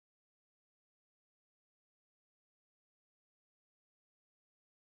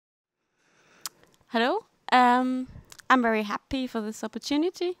Hello. I'm very happy for this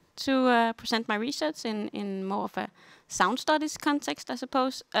opportunity to present my research in more of a sound studies context, I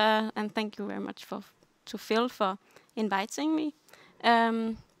suppose. And thank you very much to Phil for inviting me.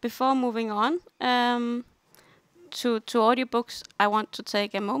 Before moving on to audiobooks, I want to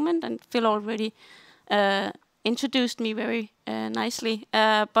take a moment, and Phil already introduced me very nicely,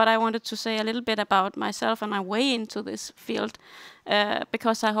 but I wanted to say a little bit about myself and my way into this field,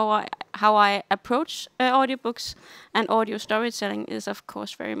 because how I approach audiobooks and audio storytelling is, of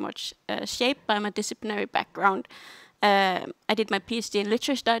course, very much shaped by my disciplinary background. I did my PhD in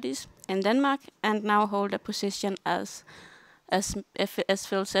literature studies in Denmark, and now hold a position as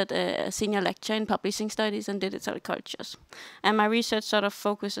Phil said, a senior lecturer in publishing studies and digital cultures. And my research sort of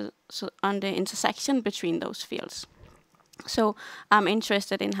focuses on the intersection between those fields. So I'm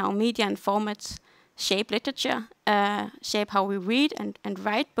interested in how media and formats shape literature, shape how we read and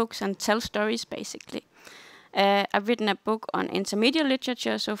write books and tell stories, basically. I've written a book on intermediate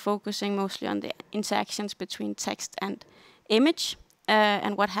literature, so focusing mostly on the interactions between text and image,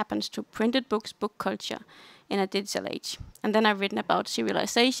 and what happens to printed books, book culture, in a digital age. And then I've written about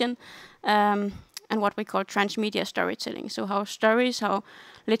serialization and what we call transmedia storytelling. So how stories, how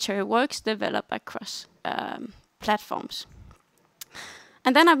literary works develop across platforms.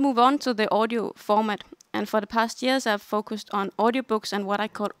 And then I've moved on to the audio format. And for the past years, I've focused on audiobooks and what I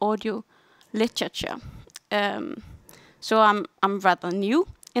call audio literature. So I'm rather new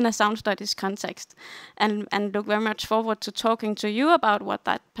in a sound studies context, and look very much forward to talking to you about what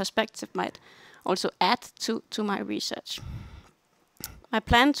that perspective might also add to my research. My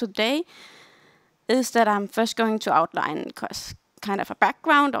plan today is that I'm first going to outline kind of a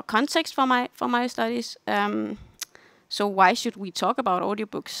background or context for my studies. So why should we talk about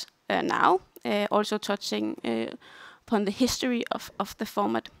audiobooks now? Also touching upon the history of the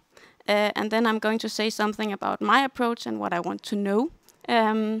format. And then I'm going to say something about my approach and what I want to know.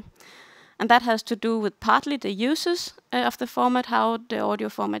 And that has to do with partly the uses of the format, how the audio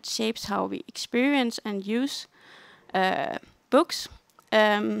format shapes how we experience and use books.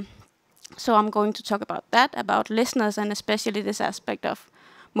 So I'm going to talk about that, about listeners, and especially this aspect of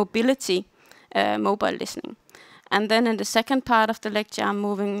mobility, mobile listening. And then in the second part of the lecture, I'm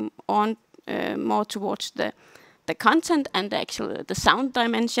moving on more towards the content and the sound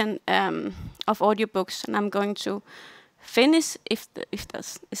dimension of audiobooks, and I'm going to finish, if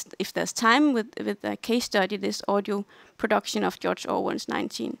there's time, with a case study, this audio production of George Orwell's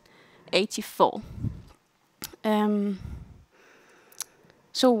 1984.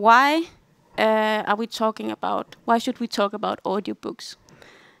 So why should we talk about audiobooks?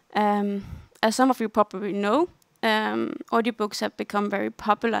 As some of you probably know, audiobooks have become very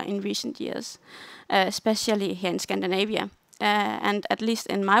popular in recent years, especially here in Scandinavia. And at least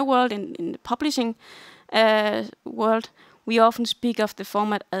in my world, in the publishing world, we often speak of the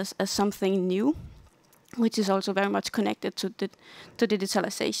format as something new, which is also very much connected to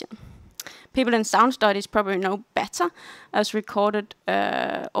digitalization. People in sound studies probably know better, as recorded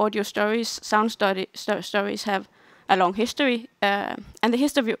audio stories. Sound stories have a long history, and the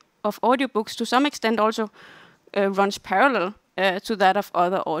history of audiobooks to some extent also runs parallel to that of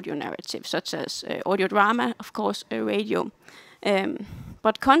other audio narratives, such as audio drama, of course, radio.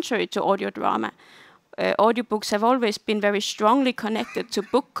 But contrary to audio drama, audiobooks have always been very strongly connected to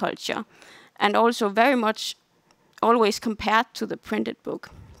book culture, and also very much always compared to the printed book.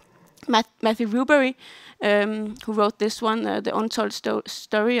 Matthew Rubery, who wrote this one, The Untold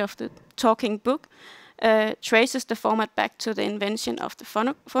Story of the Talking Book, traces the format back to the invention of the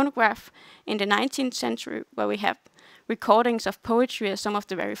phonograph in the 19th century, where we have recordings of poetry as some of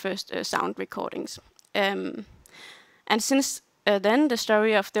the very first sound recordings. And since then, the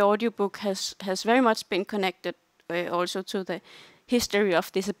story of the audiobook has very much been connected also to the history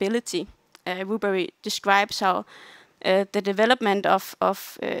of disability. Rubery describes how the development of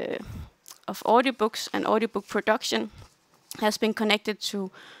audiobooks and audiobook production has been connected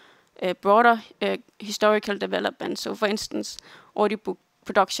to broader historical development. So, for instance, audiobook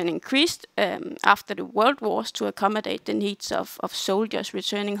production increased after the World Wars to accommodate the needs of soldiers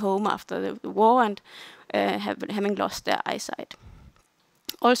returning home after the war and having lost their eyesight.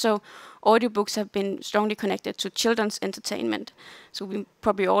 Also, audiobooks have been strongly connected to children's entertainment. So we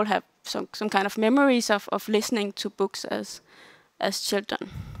probably all have some kind of memories of listening to books as children.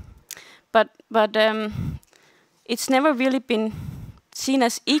 But it's never really been seen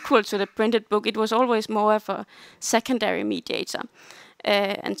as equal to the printed book. It was always more of a secondary mediator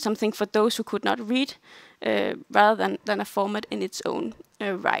and something for those who could not read, rather than a format in its own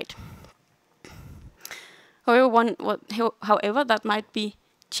right. However, that might be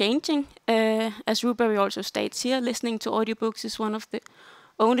changing. As Rubery also states here, listening to audiobooks is one of the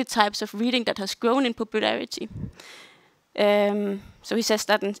only types of reading that has grown in popularity. So he says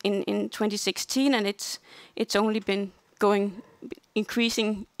that in 2016, and it's only been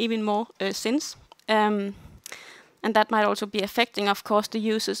increasing even more since. And that might also be affecting, of course, the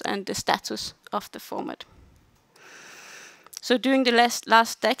users and the status of the format. So during the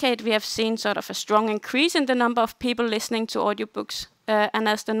last decade, we have seen sort of a strong increase in the number of people listening to audiobooks. And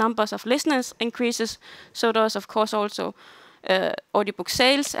as the numbers of listeners increases, so does, of course, also audiobook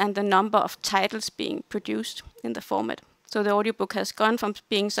sales and the number of titles being produced in the format. So the audiobook has gone from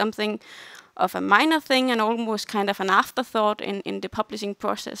being something of a minor thing and almost kind of an afterthought in the publishing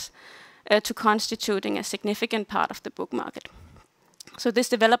process to constituting a significant part of the book market. So this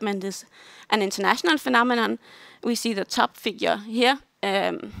development is an international phenomenon. We see the top figure here,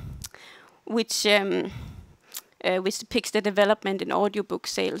 which depicts the development in audiobook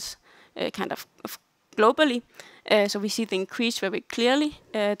sales kind of globally. So we see the increase very clearly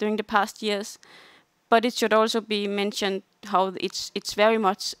during the past years. But it should also be mentioned how it's very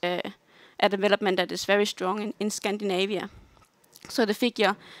much a development that is very strong in Scandinavia. So the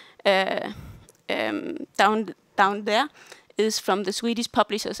figure down there is from the Swedish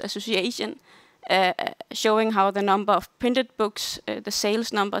Publishers Association, showing how the number of printed books, the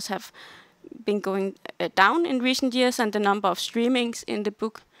sales numbers have been going down in recent years, and the number of streamings in the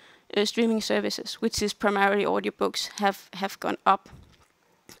book streaming services, which is primarily audiobooks, have gone up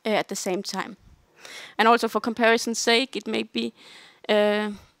at the same time. And also for comparison's sake, it may be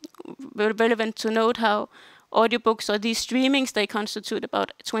relevant to note how audiobooks or these streamings, they constitute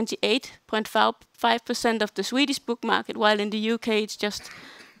about 28.5% of the Swedish book market, while in the UK it's just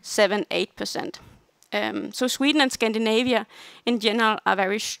 7-8%. So Sweden and Scandinavia in general are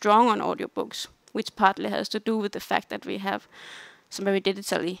very strong on audiobooks, which partly has to do with the fact that we have some very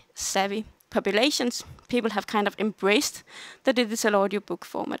digitally savvy populations. People have kind of embraced the digital audiobook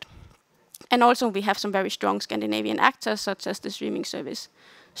format. And also we have some very strong Scandinavian actors, such as the streaming service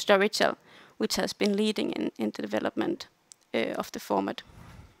Storytel, which has been leading in the development of the format.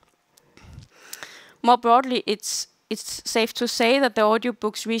 More broadly, it's safe to say that the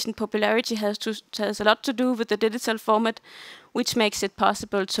audiobook's recent popularity has a lot to do with the digital format, which makes it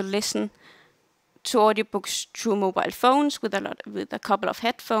possible to listen to audiobooks through mobile phones with a couple of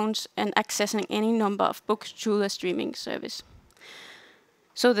headphones and accessing any number of books through a streaming service.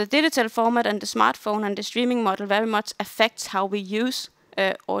 So the digital format and the smartphone and the streaming model very much affects how we use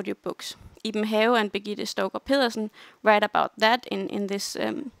audiobooks. Iben Have and Birgitte Stougaard Pedersen write about that in this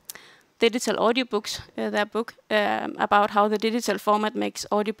digital audiobooks, their book, about how the digital format makes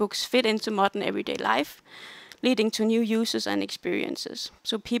audiobooks fit into modern everyday life, leading to new uses and experiences.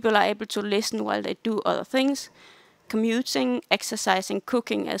 So people are able to listen while they do other things, commuting, exercising,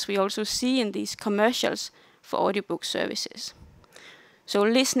 cooking, as we also see in these commercials for audiobook services. So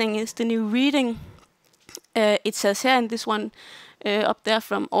listening is the new reading. It says here in this one up there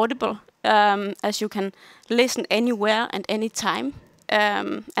from Audible, as you can listen anywhere and anytime.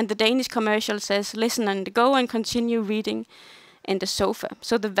 And the Danish commercial says, listen on the go and continue reading in the sofa.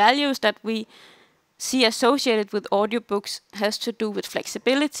 So the values that we see associated with audiobooks has to do with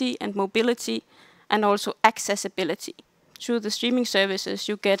flexibility and mobility and also accessibility. Through the streaming services,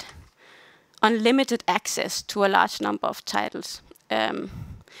 you get unlimited access to a large number of titles.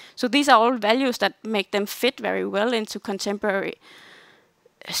 So these are all values that make them fit very well into contemporary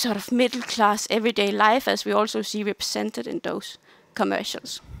sort of middle-class everyday life, as we also see represented in those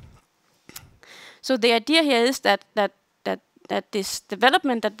commercials. So the idea here is that this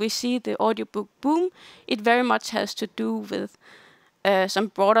development that we see, the audiobook boom, it very much has to do with some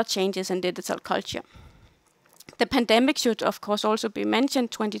broader changes in digital culture. The pandemic should, of course, also be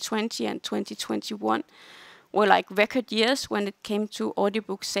mentioned. 2020 and 2021 were like record years when it came to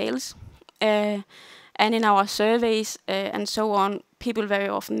audiobook sales. And in our surveys and so on, people very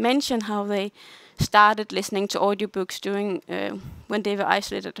often mention how they started listening to audiobooks during when they were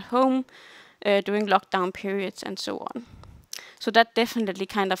isolated at home, during lockdown periods and so on. So that definitely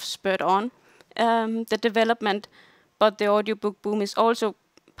kind of spurred on the development, but the audiobook boom is also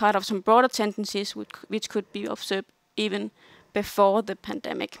part of some broader tendencies which could be observed even before the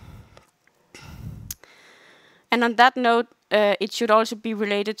pandemic. And on that note, it should also be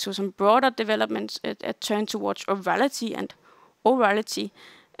related to some broader developments, a turn towards orality and orality.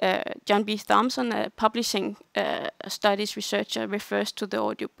 John B. Thompson, a publishing studies researcher, refers to the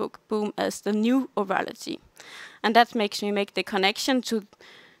audiobook boom as the new orality. And that makes me make the connection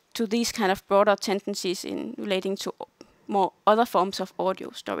to these kind of broader tendencies in relating to more other forms of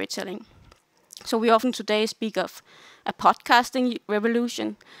audio storytelling. So we often today speak of a podcasting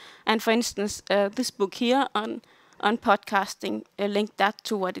revolution. And for instance, this book here on podcasting linked that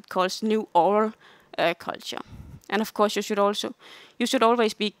to what it calls new oral culture. And of course, you should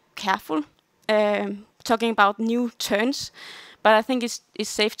always be careful talking about new terms. But I think it's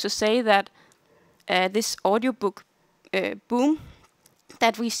safe to say that this audiobook boom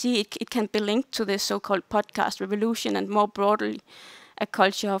that we see, it can be linked to this so-called podcast revolution, and more broadly, a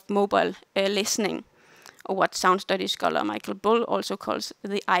culture of mobile listening, or what sound studies scholar Michael Bull also calls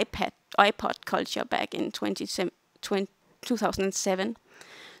the iPod culture back in 2007.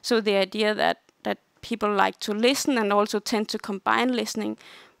 So the idea that people like to listen and also tend to combine listening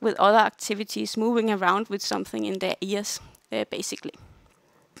with other activities, moving around with something in their ears, basically.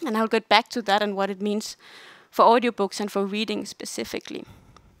 And I'll get back to that and what it means for audiobooks and for reading specifically.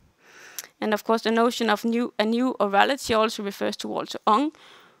 And of course, the notion of a new orality also refers to Walter Ong,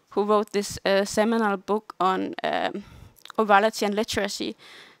 who wrote this seminal book on orality and literacy.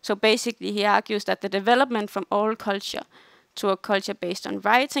 So basically, he argues that the development from oral culture to a culture based on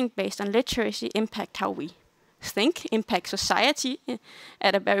writing, based on literacy, impact how we think, impact society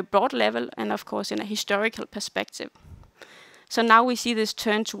at a very broad level, and of course in a historical perspective. So now we see this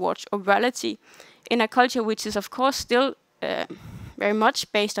turn towards orality in a culture which is of course still very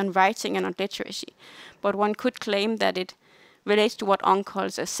much based on writing and on literacy, but one could claim that it relates to what Ong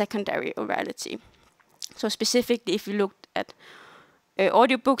calls a secondary orality. So specifically, if you looked at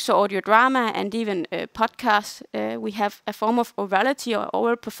audiobooks or audio drama and even podcasts, we have a form of orality or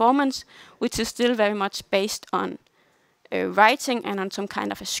oral performance, which is still very much based on writing and on some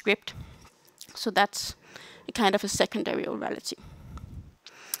kind of a script. So that's a kind of a secondary orality.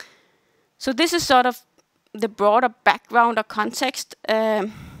 So this is sort of the broader background or context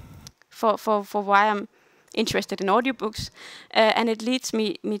for why I'm interested in audiobooks, and it leads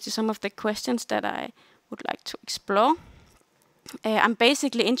me to some of the questions that I would like to explore. I'm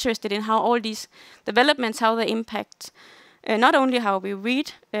basically interested in how all these developments, how they impact not only how we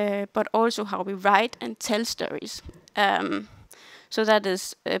read, but also how we write and tell stories. So that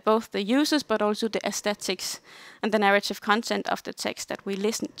is both the uses, but also the aesthetics and the narrative content of the text that we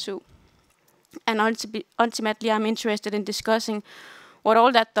listen to. And ultimately, I'm interested in discussing what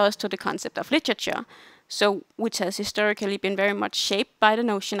all that does to the concept of literature, so which has historically been very much shaped by the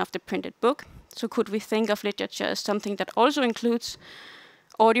notion of the printed book. So could we think of literature as something that also includes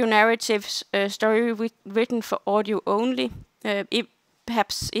audio narratives, story written for audio only,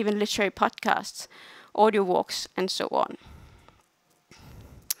 perhaps even literary podcasts, audio walks, and so on?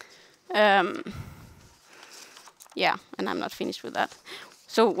 Yeah, and I'm not finished with that.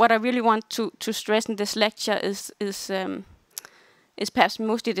 So what I really want to stress in this lecture is perhaps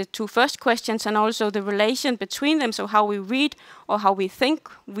mostly the two first questions, and also the relation between them, so how we read or how we think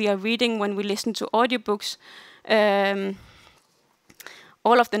we are reading when we listen to audiobooks.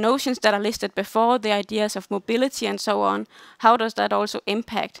 All of the notions that are listed before, the ideas of mobility and so on, how does that also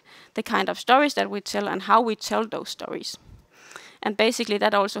impact the kind of stories that we tell and how we tell those stories? And basically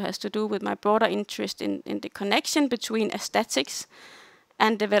that also has to do with my broader interest in the connection between aesthetics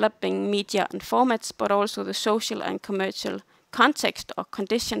and developing media and formats, but also the social and commercial context or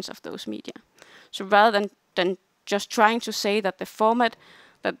conditions of those media. So rather than just trying to say that the format,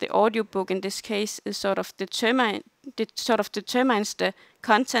 that the audiobook in this case is sort of determines the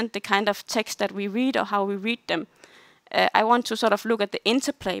content, the kind of text that we read or how we read them, I want to sort of look at the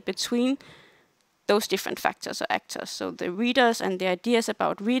interplay between those different factors or actors. So the readers and the ideas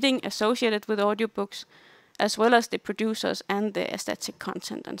about reading associated with audiobooks, as well as the producers and the aesthetic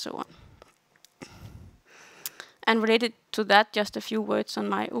content and so on. And related to that, just a few words on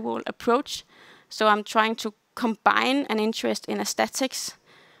my overall approach. So I'm trying to combine an interest in aesthetics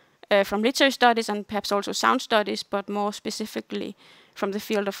from literary studies and perhaps also sound studies, but more specifically from the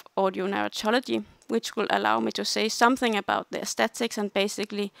field of audio narratology, which will allow me to say something about the aesthetics and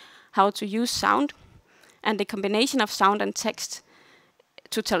basically how to use sound and the combination of sound and text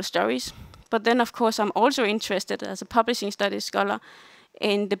to tell stories. But then, of course, I'm also interested as a publishing studies scholar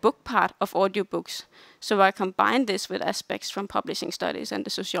in the book part of audiobooks. So I combine this with aspects from publishing studies and the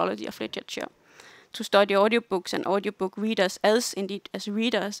sociology of literature to study audiobooks and audiobook readers as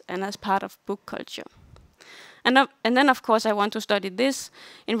readers and as part of book culture. And then, of course, I want to study this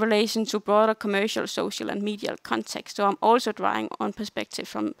in relation to broader commercial, social, and medial context. So I'm also drawing on perspective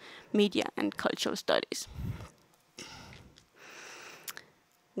from media and cultural studies.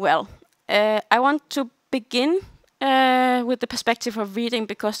 Well, I want to begin with the perspective of reading,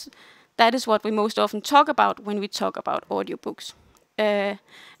 because that is what we most often talk about when we talk about audiobooks.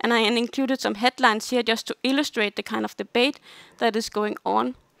 And I included some headlines here just to illustrate the kind of debate that is going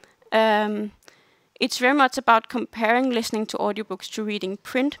on. it's very much about comparing listening to audiobooks to reading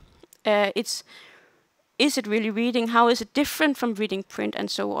print. Is it really reading? How is it different from reading print,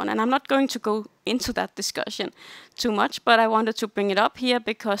 and so on? And I'm not going to go into that discussion too much, but I wanted to bring it up here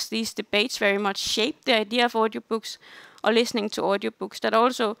because these debates very much shape the idea of audiobooks or listening to audiobooks that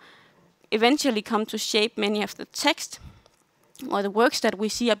also eventually come to shape many of the text or the works that we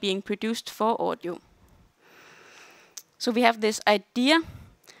see are being produced for audio. So we have this idea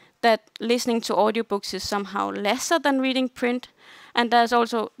that listening to audiobooks is somehow lesser than reading print, and there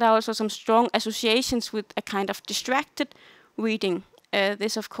are also some strong associations with a kind of distracted reading.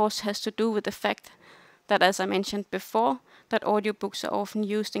 This of course has to do with the fact that, as I mentioned before, that audiobooks are often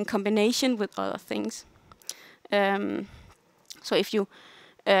used in combination with other things. So if you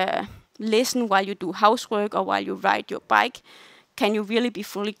listen while you do housework or while you ride your bike, can you really be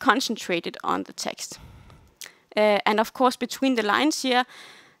fully concentrated on the text? And of course, between the lines here,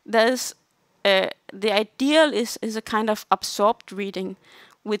 there's the ideal is a kind of absorbed reading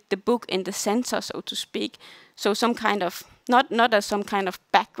with the book in the center, so to speak. So some kind of, not as some kind of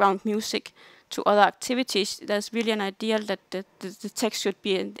background music to other activities. There's really an ideal that the text should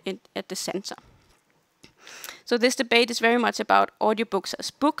be at the center. So this debate is very much about audiobooks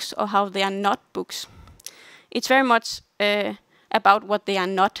as books or how they are not books. It's very much about what they are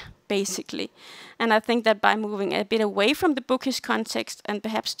not, basically. And I think that by moving a bit away from the bookish context and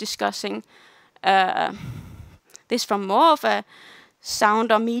perhaps discussing this from more of a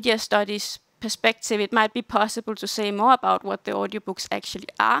sound or media studies perspective, it might be possible to say more about what the audiobooks actually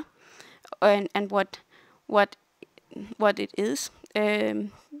are and what it is,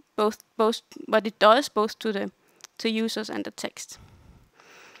 both what it does both to the users and the text.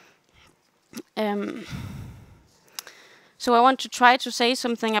 So I want to try to say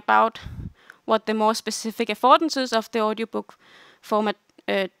something about what the more specific affordances of the audiobook format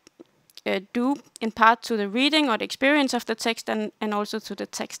do, in part to the reading or the experience of the text and also to the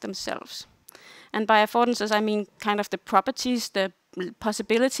text themselves. And by affordances, I mean kind of the properties, the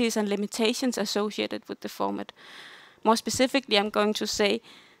possibilities and limitations associated with the format. More specifically, I'm going to say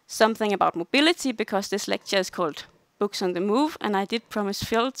something about mobility, because this lecture is called Books on the Move, and I did promise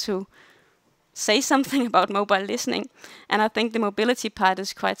Phil to say something about mobile listening. And I think the mobility part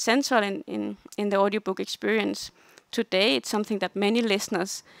is quite central in the audiobook experience. Today, it's something that many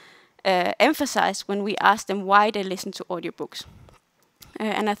listeners emphasize when we ask them why they listen to audiobooks.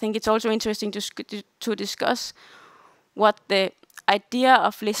 And I think it's also interesting to discuss what the idea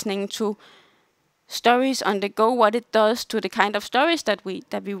of listening to stories on the go, what it does to the kind of stories that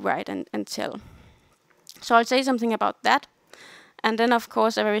we write and tell. So I'll say something about that. And then, of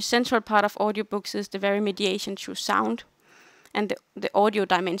course, a very central part of audiobooks is the very mediation through sound and the audio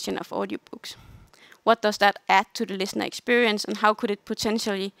dimension of audiobooks. What does that add to the listener experience, and how could it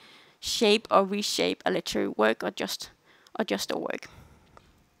potentially shape or reshape a literary work or just a work?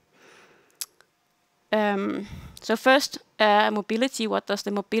 So first, mobility. What does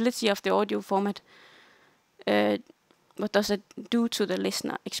the mobility of the audio format, what does it do to the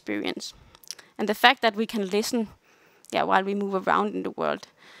listener experience? And the fact that we can listen while we move around in the world.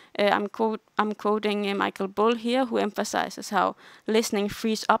 I'm quoting Michael Bull here, who emphasizes how listening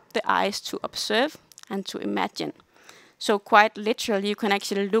frees up the eyes to observe and to imagine. So quite literally, you can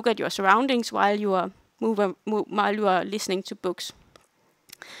actually look at your surroundings while you are while you are listening to books.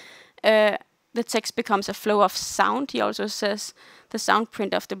 The text becomes a flow of sound. He also says the sound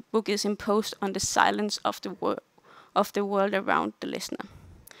print of the book is imposed on the silence of the world around the listener.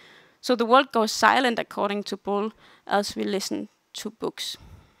 So the world goes silent, according to Bull, as we listen to books.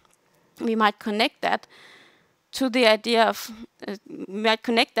 We might connect that to the idea of,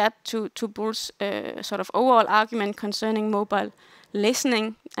 to Bull's sort of overall argument concerning mobile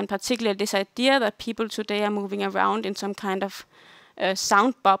listening, and particularly this idea that people today are moving around in some kind of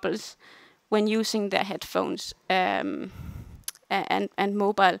sound bubbles when using their headphones and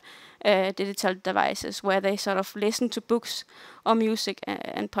mobile digital devices, where they sort of listen to books or music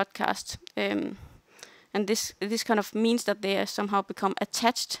and podcasts. And this kind of means that they somehow become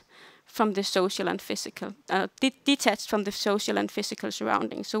attached from the social and physical, detached from the social and physical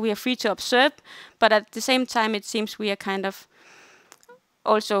surroundings. So we are free to observe, but at the same time, it seems we are kind of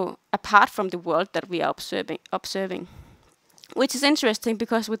also apart from the world that we are observing. Which is interesting,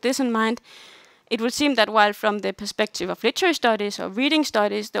 because with this in mind, it would seem that while from the perspective of literary studies or reading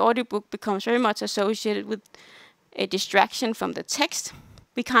studies, the audiobook becomes very much associated with a distraction from the text.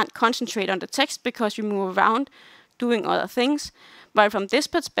 We can't concentrate on the text because we move around doing other things. While from this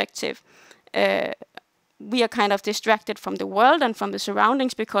perspective, we are kind of distracted from the world and from the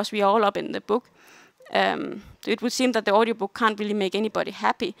surroundings because we are all up in the book. It would seem that the audiobook can't really make anybody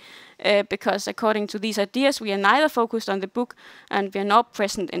happy, because according to these ideas, we are neither focused on the book and we are not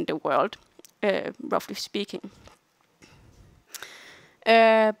present in the world, roughly speaking.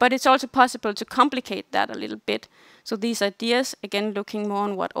 But it's also possible to complicate that a little bit. So these ideas, again, looking more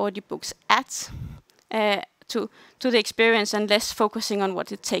on what audiobooks adds to the experience and less focusing on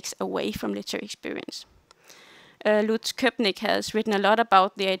what it takes away from literary experience. Lutz Köpnick has written a lot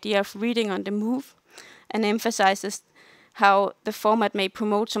about the idea of reading on the move and emphasizes how the format may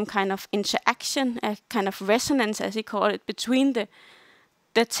promote some kind of interaction, a kind of resonance, as he calls it, between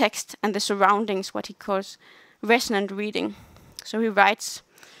the text and the surroundings, what he calls resonant reading. So he writes,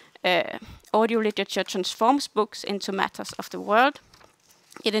 audio literature transforms books into matters of the world.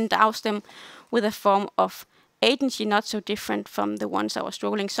 It endows them with a form of agency not so different from the ones our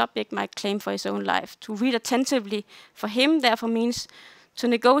strolling subject might claim for his own life. To read attentively for him, therefore, means to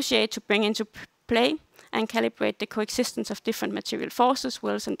negotiate, to bring into play and calibrate the coexistence of different material forces,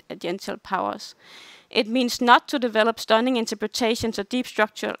 wills, and agential powers. It means not to develop stunning interpretations or deep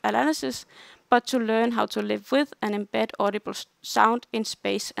structural analysis, but to learn how to live with and embed audible sound in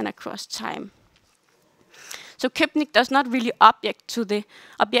space and across time. So Köpnick does not really object to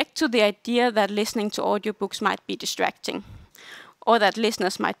the idea that listening to audiobooks might be distracting, or that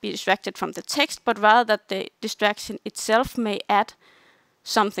listeners might be distracted from the text, but rather that the distraction itself may add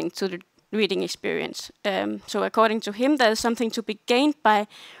something to the reading experience. So according to him, there is something to be gained by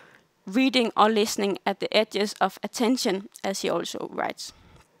reading or listening at the edges of attention, as he also writes.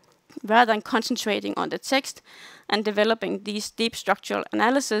 Rather than concentrating on the text and developing these deep structural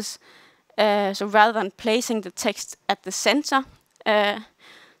analysis, so rather than placing the text at the center,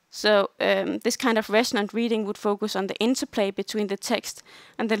 this kind of resonant reading would focus on the interplay between the text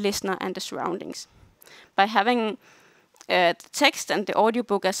and the listener and the surroundings. By having the text and the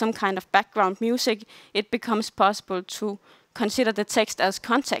audiobook as some kind of background music, it becomes possible to consider the text as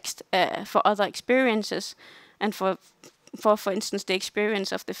context for other experiences and for instance, the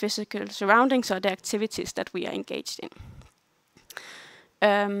experience of the physical surroundings or the activities that we are engaged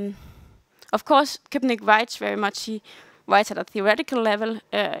in. Of course, Köpnick writes very much, he writes at a theoretical level.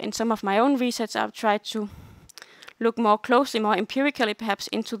 In some of my own research, I've tried to look more closely, more empirically perhaps,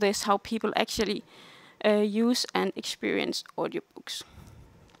 into this, how people actually use and experience audiobooks.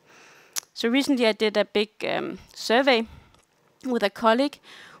 So recently I did a big survey with a colleague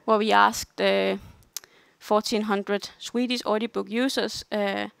where we asked 1,400 Swedish audiobook users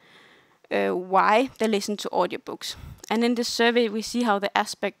why they listen to audiobooks. And in this survey we see how the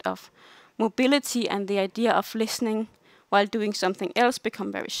aspect of mobility and the idea of listening while doing something else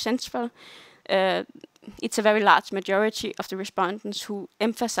become very central. It's a very large majority of the respondents who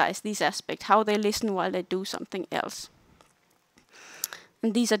emphasize these aspects, how they listen while they do something else.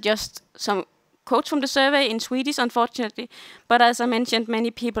 And these are just some quotes from the survey in Swedish, unfortunately, but as I mentioned, many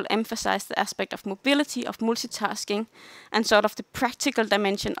people emphasize the aspect of mobility, of multitasking, and sort of the practical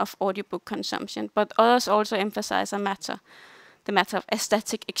dimension of audiobook consumption. But others also emphasize the matter of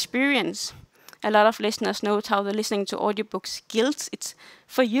aesthetic experience. A lot of listeners note how the listening to audiobooks gilds, it's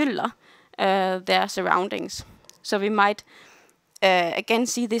förgyller their surroundings. So we might again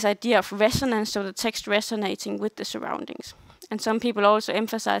see this idea of resonance, so the text resonating with the surroundings. And some people also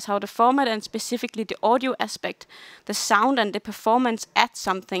emphasize how the format and specifically the audio aspect, the sound and the performance add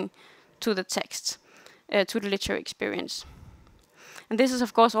something to the text, to the literary experience. And this is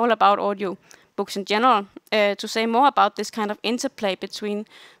of course all about audio books in general. To say more about this kind of interplay between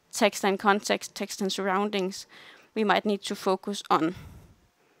text and context, text and surroundings, we might need to focus on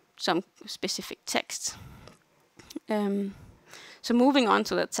some specific texts. So moving on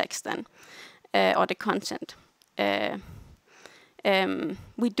to the text then, or the content.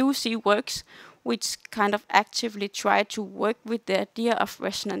 We do see works which kind of actively try to work with the idea of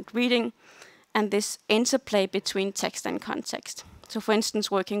resonant reading and this interplay between text and context. So for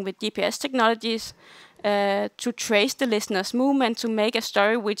instance, working with GPS technologies to trace the listener's movement, to make a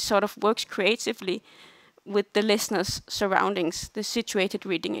story which sort of works creatively with the listener's surroundings, the situated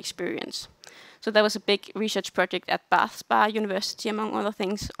reading experience. So there was a big research project at Bath University, among other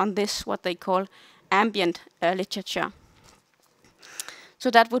things, on this, what they call ambient literature.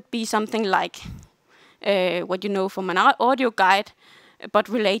 So that would be something like what you know from an audio guide, but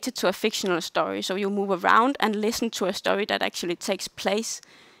related to a fictional story. So you move around and listen to a story that actually takes place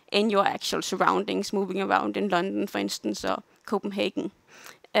in your actual surroundings, moving around in London, for instance, or Copenhagen.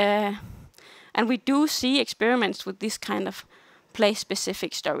 And we do see experiments with this kind of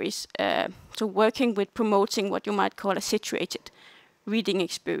place-specific stories. So working with promoting what you might call a situated reading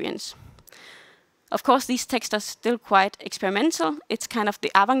experience. Of course, these texts are still quite experimental. It's kind of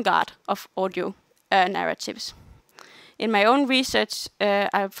the avant-garde of audio narratives. In my own research,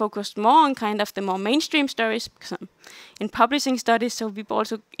 I focused more on kind of the more mainstream stories, because I'm in publishing studies, so we're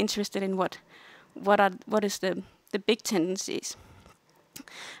also interested in what is the big tendencies.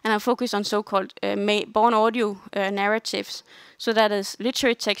 And I focus on so-called born audio narratives. So that is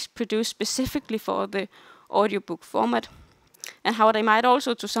literary text produced specifically for the audiobook format, and how they might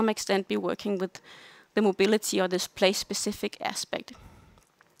also to some extent be working with the mobility or this place-specific aspect.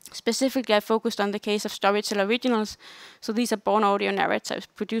 Specifically, I focused on the case of Storytel Originals. So these are born audio narratives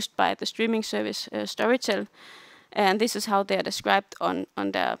produced by the streaming service Storytel, and this is how they are described on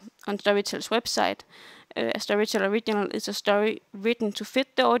Storytel's website. A Storytel Original is a story written to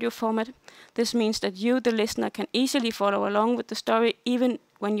fit the audio format. This means that you, the listener, can easily follow along with the story even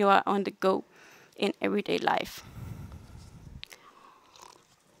when you are on the go in everyday life.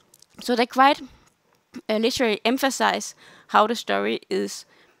 So they quite literally emphasize how the story is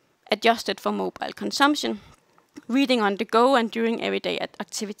adjusted for mobile consumption, reading on the go and during everyday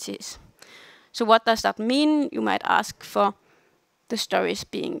activities. So what does that mean, you might ask, for the stories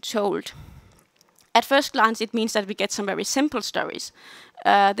being told? At first glance, it means that we get some very simple stories.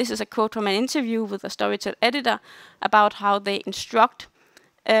 This is a quote from an interview with a Storytel editor about how they instruct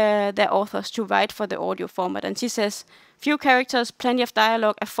their authors to write for the audio format. And she says, few characters, plenty of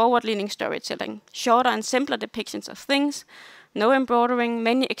dialogue, a forward-leaning storytelling, shorter and simpler depictions of things, no embroidering,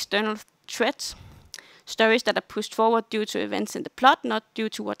 many external threads, stories that are pushed forward due to events in the plot, not due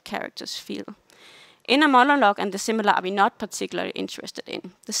to what characters feel. Inner monologue and the similar are we not particularly interested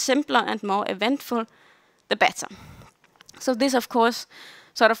in. The simpler and more eventful, the better. So this, of course,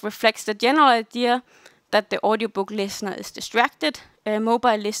 sort of reflects the general idea that the audiobook listener is distracted,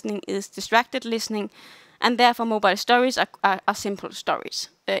 mobile listening is distracted listening, and therefore mobile stories are simple stories,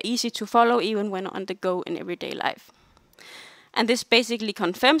 easy to follow even when on the go in everyday life. And this basically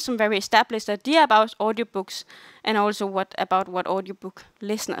confirms some very established idea about audiobooks and also about what audiobook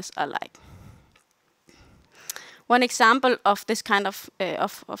listeners are like. One example of this kind of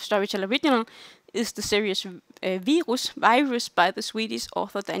Storytel Original is the series Virus by the Swedish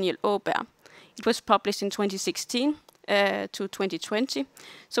author Daniel Åberg. It was published in 2016 to 2020,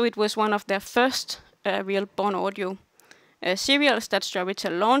 so it was one of their first real born audio serials that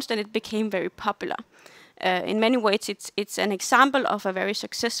Storytel launched, and it became very popular. In many ways, it's an example of a very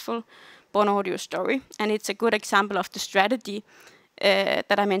successful born audio story, and it's a good example of the strategy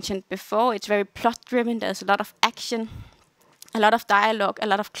that I mentioned before. It's very plot-driven. There's a lot of action, a lot of dialogue, a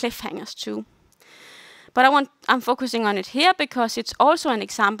lot of cliffhangers too. But I'm focusing on it here because it's also an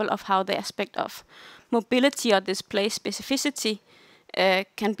example of how the aspect of mobility or display specificity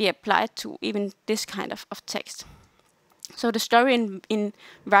can be applied to even this kind of text. So the story in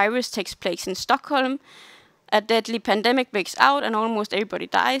Virus takes place in Stockholm. A deadly pandemic breaks out and almost everybody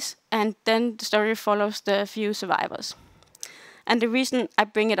dies, and then the story follows the few survivors. And the reason I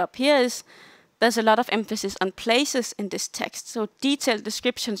bring it up here is there's a lot of emphasis on places in this text, so detailed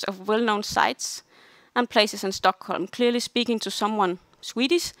descriptions of well-known sites and places in Stockholm, clearly speaking to someone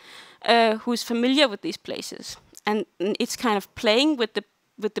Swedish who's familiar with these places. And it's kind of playing with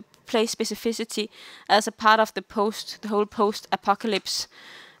the place specificity as a part of the whole post-apocalypse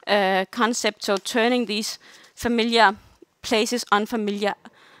concept, so turning these familiar places unfamiliar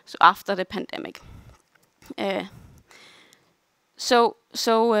after the pandemic.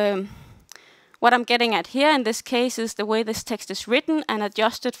 What I'm getting at here in this case is the way this text is written and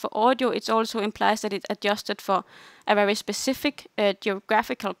adjusted for audio. It also implies that it's adjusted for a very specific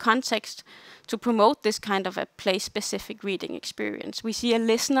geographical context to promote this kind of a place-specific reading experience. We see a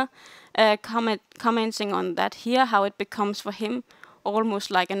listener commenting on that here, how it becomes for him almost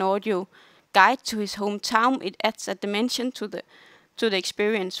like an audio guide to his hometown. It adds a dimension to the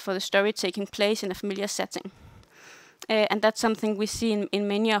experience for the story taking place in a familiar setting. And that's something we see in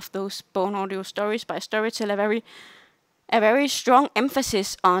many of those born audio stories by Storytel, a very strong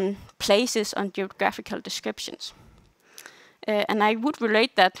emphasis on places, on geographical descriptions. And I would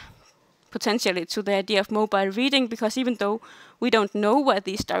relate that potentially to the idea of mobile reading, because even though we don't know where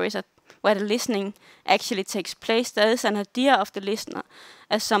these stories are, where the listening actually takes place, there is an idea of the listener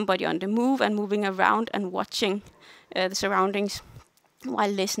as somebody on the move and moving around and watching the surroundings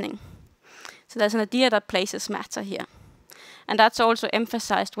while listening. So there's an idea that places matter here. And that's also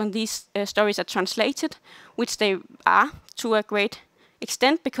emphasized when these stories are translated, which they are to a great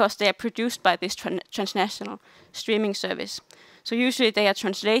extent because they are produced by this transnational streaming service. So usually they are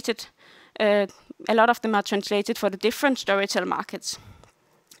translated, a lot of them are translated for the different Storytel markets.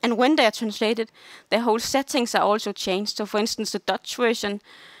 And when they are translated, their whole settings are also changed. So for instance, the Dutch version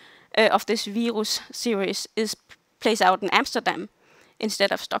of this Virus series plays out in Amsterdam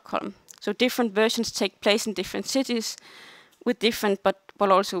instead of Stockholm. So different versions take place in different cities with different, but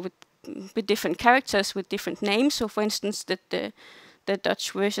also with different characters, with different names. So for instance, that the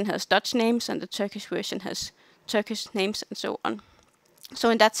Dutch version has Dutch names and the Turkish version has Turkish names and so on. So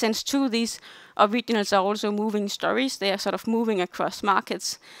in that sense too, these originals are also moving stories. They are sort of moving across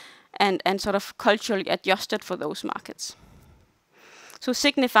markets and sort of culturally adjusted for those markets. So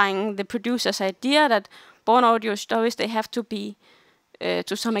signifying the producer's idea that born audio stories, they have to be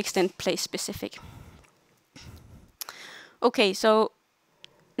to some extent place specific. Okay, so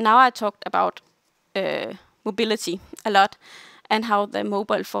now I talked about mobility a lot and how the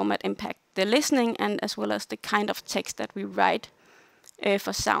mobile format impact the listening and as well as the kind of text that we write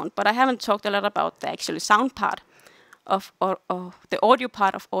for sound. But I haven't talked a lot about the actual sound part of or the audio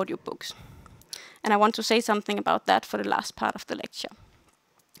part of audiobooks. And I want to say something about that for the last part of the lecture.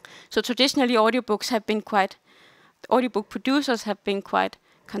 So traditionally audiobook producers have been quite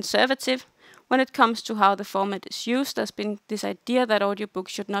conservative when it comes to how the format is used. There's been this idea that audiobooks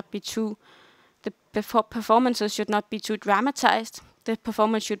should not be the performances should not be too dramatized. The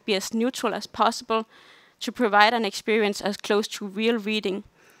performance should be as neutral as possible to provide an experience as close to real reading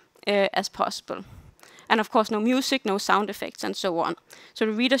as possible. And of course, no music, no sound effects, and so on. So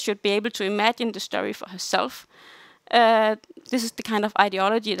the reader should be able to imagine the story for herself. This is the kind of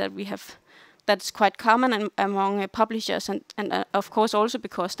ideology that we have, that's quite common among publishers, and of course also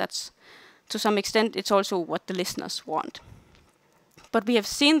because that's, to some extent, it's also what the listeners want. But we have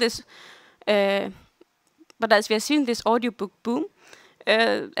seen this, but as we have seen this audiobook boom,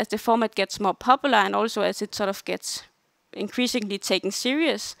 as the format gets more popular and also as it sort of gets increasingly taken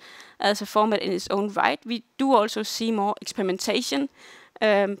serious as a format in its own right, we do also see more experimentation,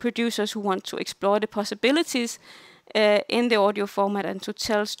 producers who want to explore the possibilities in the audio format and to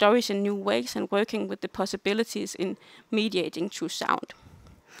tell stories in new ways and working with the possibilities in mediating through sound.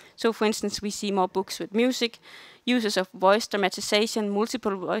 So for instance, we see more books with music, uses of voice dramatization,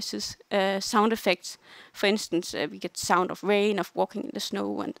 multiple voices, sound effects. For instance, we get sound of rain, of walking in the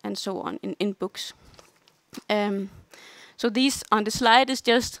snow, and so on in books. So these on the slide is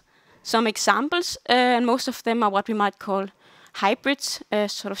just some examples, and most of them are what we might call hybrids,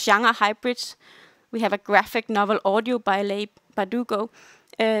 sort of genre hybrids. We have a graphic novel audio by Leigh Bardugo.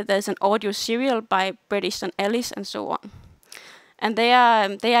 There's an audio serial by Bret Easton Ellis, and so on. And they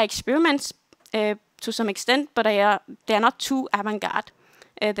are experiments to some extent, but they are not too avant-garde.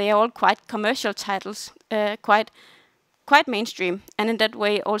 They are all quite commercial titles, quite mainstream, and in that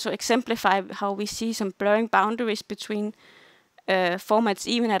way also exemplify how we see some blurring boundaries between formats,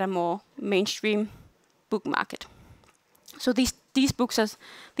 even at a more mainstream book market. So these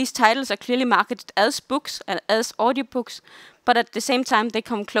titles are clearly marketed as books and as audiobooks, but at the same time they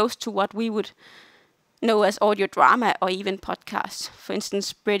come close to what we would know as audio drama or even podcasts. For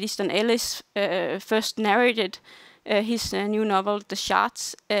instance, Bret Easton Ellis first narrated his new novel The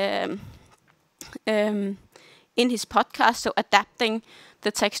Shards in his podcast, so adapting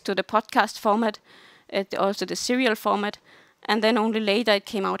the text to the podcast format, also the serial format, and then only later it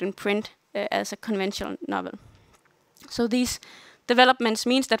came out in print as a conventional novel. So these developments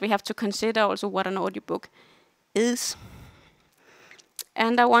means that we have to consider also what an audiobook is.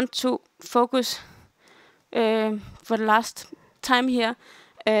 And I want to focus for the last time here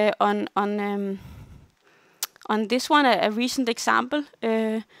on this one, a recent example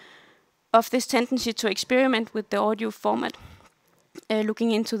of this tendency to experiment with the audio format.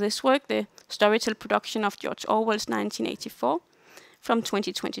 Looking into this work, the Storytell production of George Orwell's 1984 from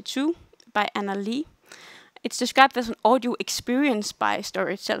 2022 by Anna Lee. It's described as an audio experience by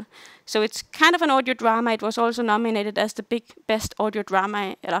Storytell. So it's kind of an audio drama. It was also nominated as the best audio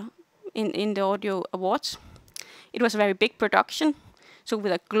drama in the audio awards. It was a very big production, so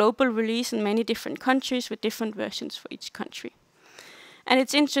with a global release in many different countries with different versions for each country. And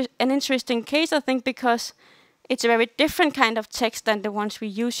it's an interesting case, I think, because it's a very different kind of text than the ones we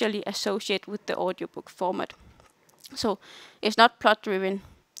usually associate with the audiobook format. So it's not plot-driven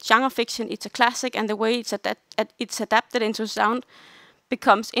genre fiction, it's a classic, and the way it's adapted into sound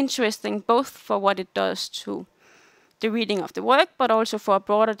becomes interesting both for what it does to the reading of the work, but also for a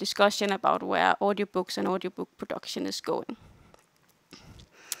broader discussion about where audiobooks and audiobook production is going.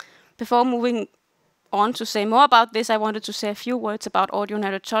 Before moving on to say more about this, I wanted to say a few words about audio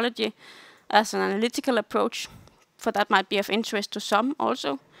narratology as an analytical approach, for that might be of interest to some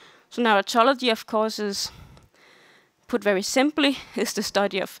also. So narratology, of course, is, put very simply, is the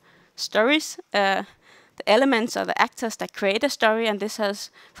study of stories. The elements are the actors that create a story, and this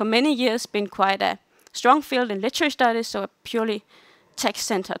has for many years been quite a strong field in literary studies, so a purely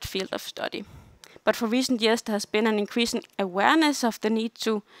text-centered field of study. But for recent years, there has been an increasing awareness of the need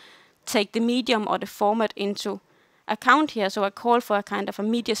to take the medium or the format into account here. So I call for a kind of a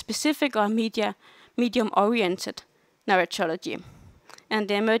media-specific or medium-oriented narratology. And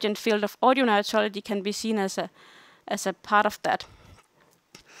the emergent field of audio narratology can be seen as a part of that.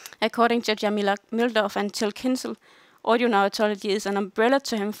 According to Mildorf and Kinzel, audio narratology is an umbrella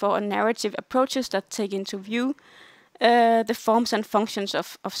term for narrative approaches that take into view the forms and functions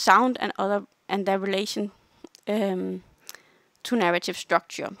of sound and their relation to narrative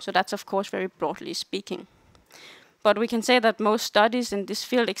structure. So that's of course very broadly speaking. But we can say that most studies in this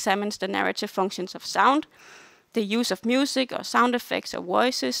field examines the narrative functions of sound, the use of music or sound effects or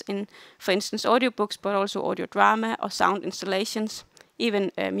voices in, for instance, audiobooks, but also audio drama or sound installations,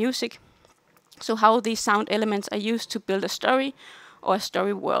 even music. So how these sound elements are used to build a story or a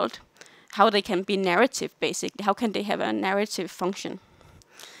story world, how they can be narrative basically, how can they have a narrative function.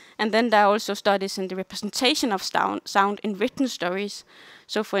 And then there are also studies in the representation of sound in written stories.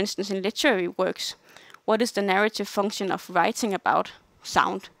 So for instance, in literary works, what is the narrative function of writing about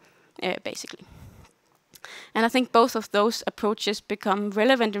sound, basically. And I think both of those approaches become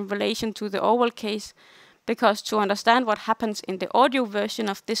relevant in relation to the Orwell case, because to understand what happens in the audio version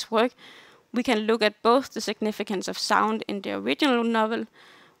of this work, we can look at both the significance of sound in the original novel,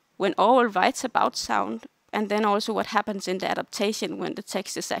 when Orwell writes about sound, and then also what happens in the adaptation when the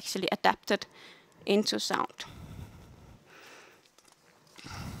text is actually adapted into sound.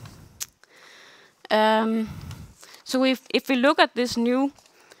 So if we look at this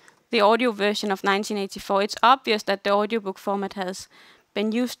the audio version of 1984, it's obvious that the audiobook format has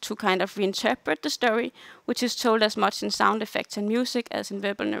been used to kind of reinterpret the story, which is told as much in sound effects and music as in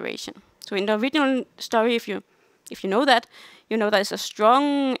verbal narration. So in the original story, if you know that, you know there's a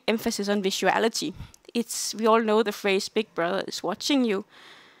strong emphasis on visuality. We all know the phrase "Big Brother is watching you,"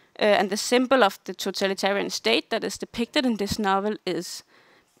 and the symbol of the totalitarian state that is depicted in this novel is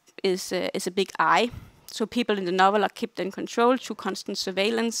a big eye. So people in the novel are kept in control through constant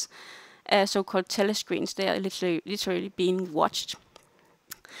surveillance, so-called telescreens. They are literally being watched.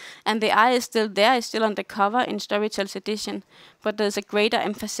 And the eye is still there, is still undercover in Storytel's edition, but there's a greater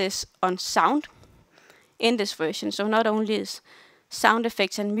emphasis on sound in this version. So not only is sound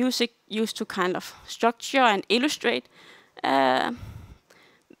effects and music used to kind of structure and illustrate the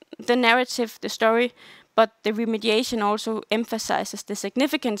narrative, the story, but the remediation also emphasizes the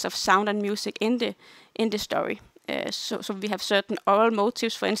significance of sound and music in the story. So we have certain oral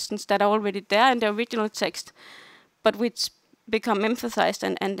motifs, for instance, that are already there in the original text, but which become emphasized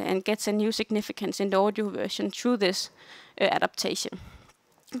and gets a new significance in the audio version through this adaptation,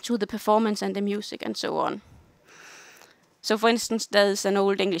 through the performance and the music and so on. So for instance, there's an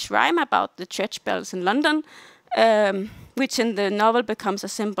old English rhyme about the church bells in London, which in the novel becomes a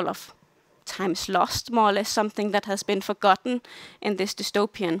symbol of times lost, more or less something that has been forgotten in this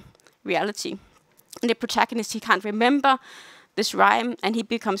dystopian reality. And the protagonist, he can't remember this rhyme, and he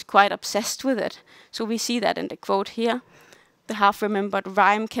becomes quite obsessed with it. So we see that in the quote here. The half-remembered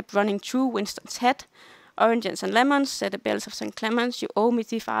rhyme kept running through Winston's head. Oranges and lemons, say the bells of St. Clements. You owe me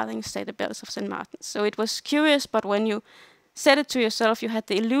 3 farthings, say the bells of St. Martin's. So it was curious, but when you said it to yourself, you had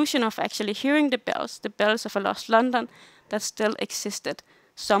the illusion of actually hearing the bells of a lost London that still existed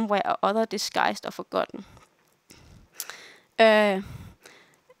somewhere or other, disguised or forgotten. And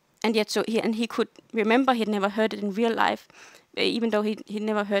yet, he could remember he'd never heard it in real life, even though he'd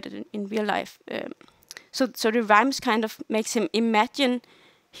never heard it in real life. So the rhymes kind of makes him imagine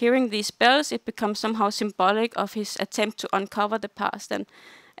hearing these bells. It becomes somehow symbolic of his attempt to uncover the past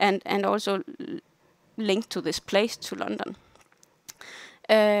and also linked to this place, to London.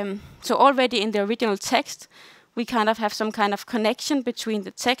 So already in the original text, we kind of have some kind of connection between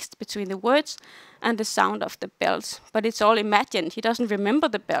the text, between the words, and the sound of the bells. But it's all imagined. He doesn't remember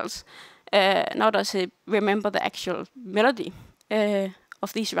the bells, nor does he remember the actual melody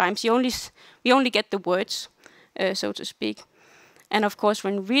of these rhymes. We only get the words, so to speak. And of course,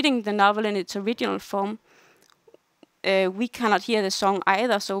 when reading the novel in its original form, we cannot hear the song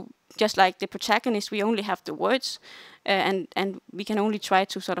either. So just like the protagonist, we only have the words, and we can only try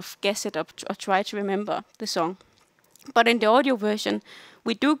to sort of guess it up or try to remember the song. But in the audio version,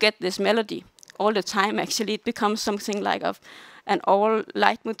 we do get this melody all the time. Actually, it becomes something like an oral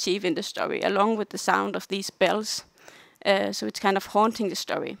leitmotif in the story, along with the sound of these bells. So it's kind of haunting the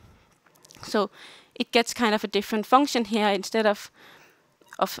story. So it gets kind of a different function here. Instead of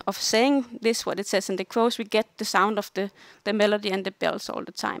saying this, what it says in the quotes, we get the sound of the melody and the bells all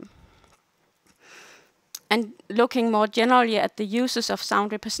the time. And looking more generally at the uses of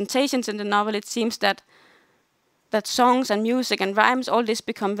sound representations in the novel, it seems that songs and music and rhymes, all this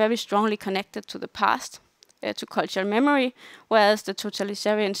become very strongly connected to the past. to cultural memory, whereas the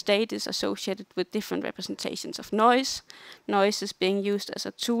totalitarian state is associated with different representations of noise. Noise is being used as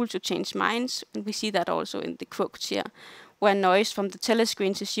a tool to change minds, and we see that also in the quotes here, where noise from the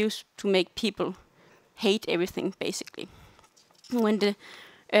telescreens is used to make people hate everything, basically. When the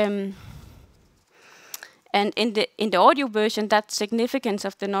and in the audio version, that significance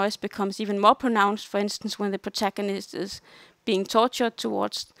of the noise becomes even more pronounced. For instance, when the protagonist is being tortured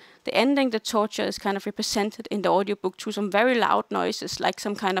towards the ending, the torture is kind of represented in the audiobook through some very loud noises, like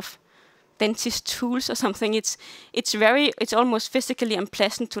some kind of dentist tools or something. It's almost physically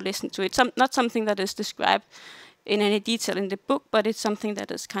unpleasant to listen to. It's not something that is described in any detail in the book, but it's something that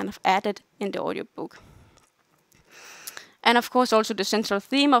is kind of added in the audiobook. And of course, also the central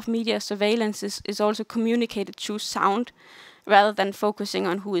theme of media surveillance is also communicated through sound, rather than focusing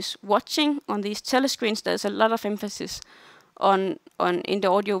on who is watching. On these telescreens, there's a lot of emphasis on in the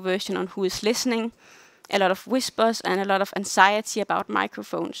audio version on who is listening, a lot of whispers and a lot of anxiety about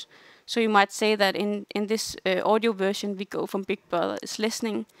microphones. So you might say that in this audio version, we go from Big Brother is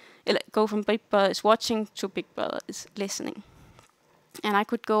listening, go from Big Brother is watching to Big Brother is listening. And I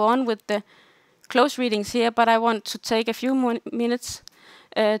could go on with the close readings here, but I want to take a few more minutes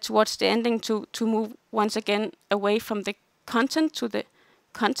towards the ending to move once again away from the content to the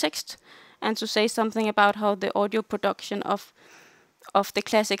context, and to say something about how the audio production of the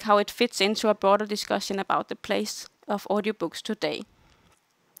classic, how it fits into a broader discussion about the place of audiobooks today.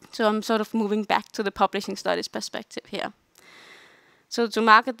 So I'm sort of moving back to the publishing studies perspective here. So to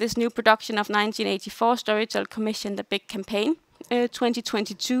market this new production of 1984, Storytel commissioned a big campaign.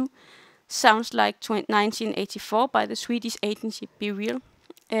 2022 sounds like 1984 by the Swedish agency Be Real.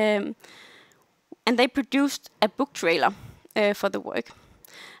 And they produced a book trailer for the work.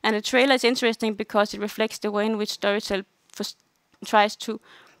 And the trailer is interesting because it reflects the way in which Storytel tries to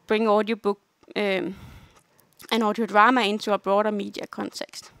bring audiobook and audio drama into a broader media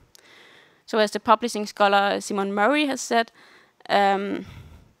context. So as the publishing scholar Simon Murray has said,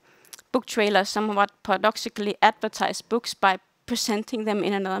 book trailers somewhat paradoxically advertise books by presenting them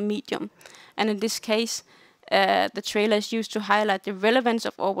in another medium. And in this case, the trailer is used to highlight the relevance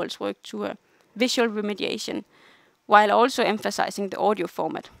of Orwell's work to a visual remediation, while also emphasizing the audio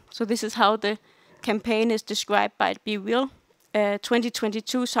format. So this is how the campaign is described by Be Real.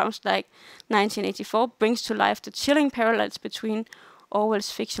 2022 sounds like 1984, brings to life the chilling parallels between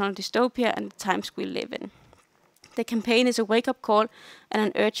Orwell's fictional dystopia and the times we live in. The campaign is a wake-up call and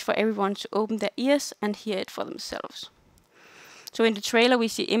an urge for everyone to open their ears and hear it for themselves. So in the trailer we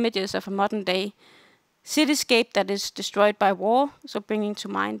see images of a modern-day cityscape that is destroyed by war, so bringing to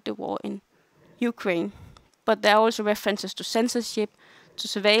mind the war in Ukraine. But there are also references to censorship, to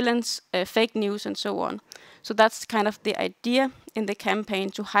surveillance, fake news, and so on. So that's kind of the idea in the campaign,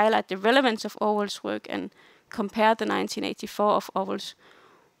 to highlight the relevance of Orwell's work and compare the 1984 of Orwell's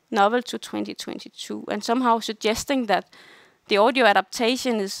novel to 2022, and somehow suggesting that the audio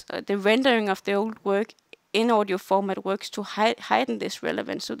adaptation is the rendering of the old work in audio format works to heighten this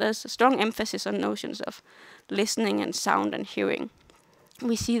relevance. So there's a strong emphasis on notions of listening and sound and hearing.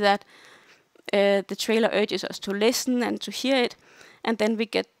 We see that the trailer urges us to listen and to hear it, and then we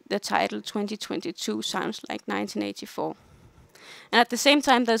get the title 2022 sounds like 1984. And at the same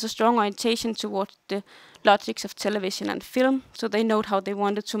time, there's a strong orientation towards the logics of television and film. So they note how they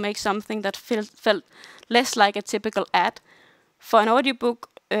wanted to make something that felt less like a typical ad for an audiobook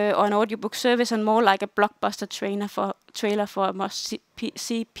or an audiobook service, and more like a blockbuster trailer for a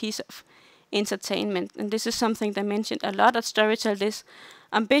must-see piece of entertainment. And this is something they mentioned a lot at Storytel, this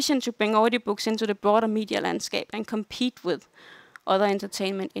ambition to bring audiobooks into the broader media landscape and compete with other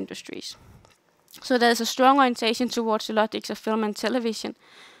entertainment industries. So there's a strong orientation towards the logics of film and television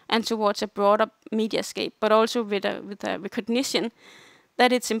and towards a broader mediascape, but also with a recognition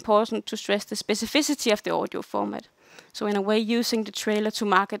that it's important to stress the specificity of the audio format. So in a way, using the trailer to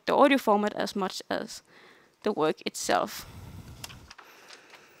market the audio format as much as the work itself.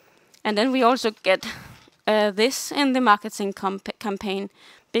 And then we also get this in the marketing campaign,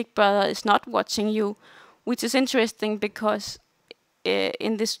 Big Brother is not watching you, which is interesting because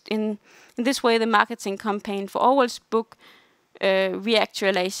in this way the marketing campaign for Orwell's book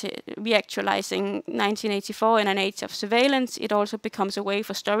reactualizing 1984 in an age of surveillance, it also becomes a way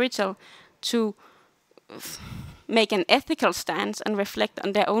for Storytel to make an ethical stance and reflect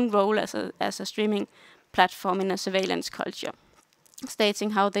on their own role as a streaming platform in a surveillance culture,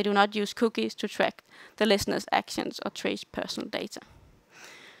 stating how they do not use cookies to track the listener's actions or trace personal data.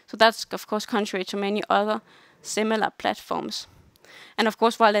 So that's, of course, contrary to many other similar platforms. And of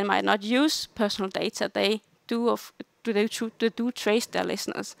course, while they might not use personal data, they do they do trace their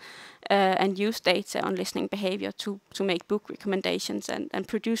listeners and use data on listening behavior to make book recommendations and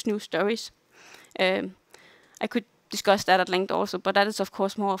produce new stories. I could discuss that at length also, but that is of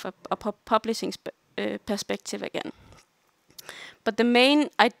course more of a publishing perspective again. But the main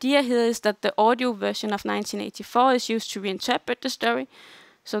idea here is that the audio version of 1984 is used to reinterpret the story,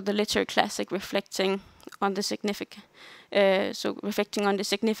 so the literary classic reflecting on the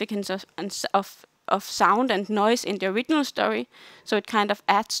significance of sound and noise in the original story. So it kind of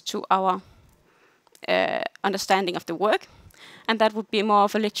adds to our understanding of the work, and that would be more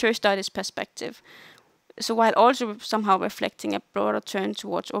of a literary studies perspective. So while also somehow reflecting a broader turn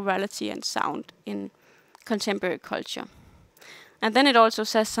towards orality and sound in contemporary culture. And then it also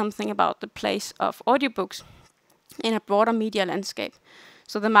says something about the place of audiobooks in a broader media landscape.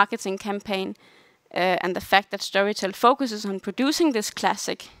 So the marketing campaign and the fact that Storytel focuses on producing this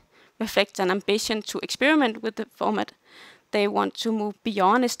classic reflects an ambition to experiment with the format. They want to move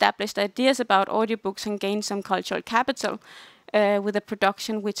beyond established ideas about audiobooks and gain some cultural capital with a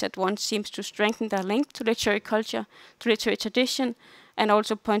production which at once seems to strengthen their link to literary culture, to literary tradition, and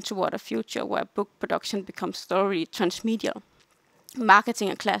also point toward a future where book production becomes thoroughly transmedial, marketing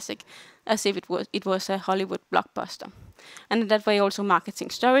a classic as if it was a Hollywood blockbuster. And in that way also marketing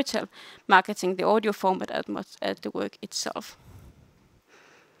Storytel, marketing the audio format as much as the work itself.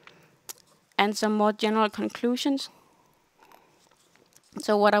 And some more general conclusions.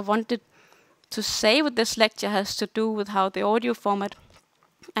 So what I wanted to say with this lecture has to do with how the audio format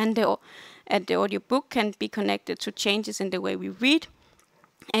and the audiobook can be connected to changes in the way we read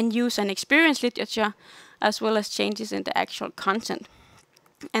and use and experience literature, as well as changes in the actual content.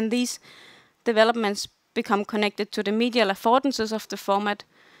 And these developments become connected to the medial affordances of the format,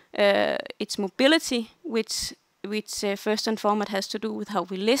 its mobility, which first and foremost has to do with how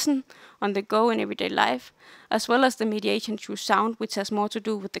we listen on the go in everyday life, as well as the mediation through sound, which has more to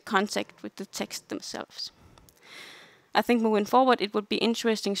do with the contact with the text themselves. I think moving forward, it would be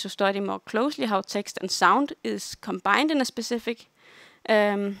interesting to study more closely how text and sound is combined in a specific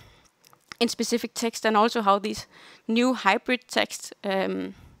text, and also how these new hybrid texts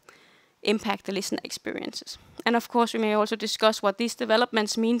impact the listener experiences. And of course, we may also discuss what these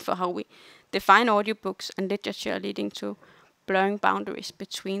developments mean for how we define audiobooks and literature, leading to blurring boundaries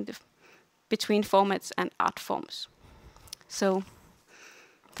between formats and art forms. So,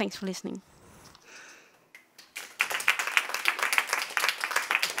 thanks for listening.